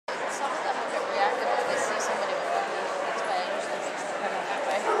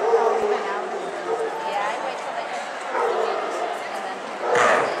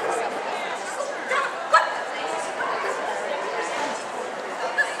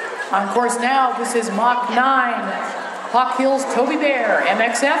On course now, this is Mach 9. Hawk Hills Toby Bear,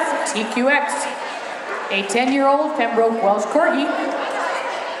 MXF, TQX. A 10-year-old Pembroke Welsh Corgi,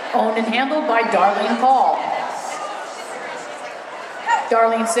 owned and handled by Darlene Paul.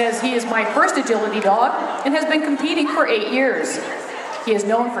 Darlene says he is my first agility dog and has been competing for 8 years. He is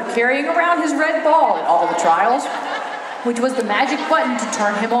known for carrying around his red ball at all the trials, which was the magic button to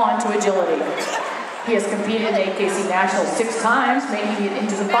turn him on to agility. He has competed in the AKC Nationals 6 times, making it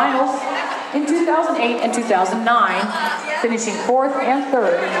into the finals in 2008 and 2009, finishing 4th and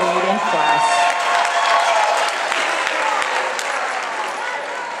 3rd in the 8-inch class.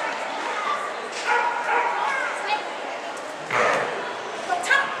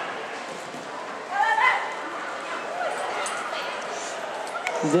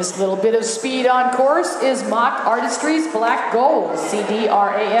 This little bit of speed on course is Mock Artistry's Black Gold,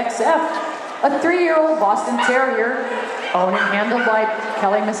 CDRAXF, a 3-year-old Boston Terrier, owned and handled by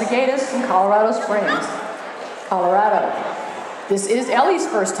Kelly Missigatis from Colorado Springs, Colorado. This is Ellie's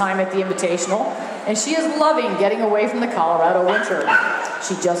first time at the Invitational, and she is loving getting away from the Colorado winter.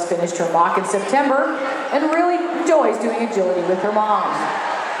 She just finished her mock in September and really enjoys doing agility with her mom.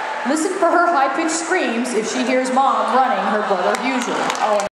 Listen for her high-pitched screams if she hears mom running her brother usually.